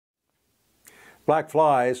Black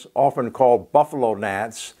flies, often called buffalo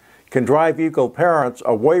gnats, can drive eagle parents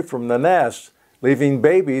away from the nest, leaving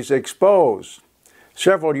babies exposed.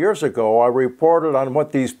 Several years ago, I reported on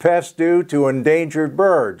what these pests do to endangered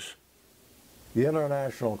birds. The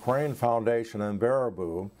International Crane Foundation in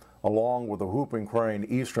Baraboo, along with the Whooping Crane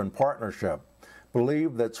Eastern Partnership,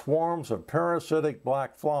 believe that swarms of parasitic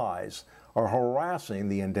black flies are harassing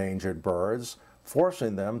the endangered birds,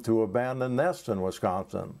 forcing them to abandon nests in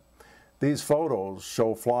Wisconsin. These photos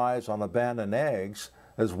show flies on abandoned eggs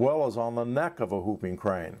as well as on the neck of a whooping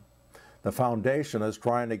crane. The foundation is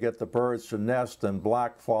trying to get the birds to nest in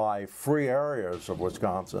black fly-free areas of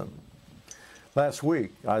Wisconsin. Last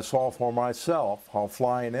week, I saw for myself how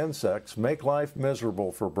flying insects make life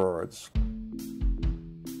miserable for birds.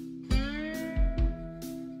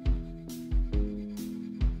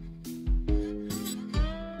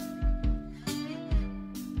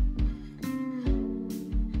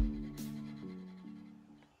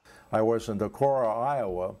 I was in Decorah,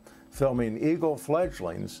 Iowa, filming eagle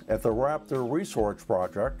fledglings at the Raptor Research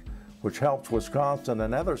Project, which helps Wisconsin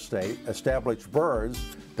and other states establish birds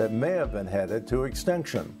that may have been headed to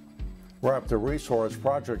extinction. Raptor Resource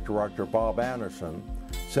Project Director Bob Anderson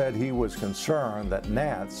said he was concerned that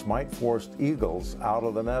gnats might force eagles out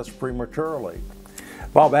of the nest prematurely.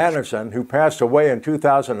 Bob Anderson, who passed away in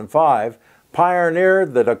 2005,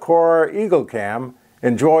 pioneered the Decorah Eagle Cam,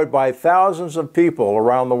 enjoyed by thousands of people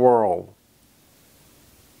around the world.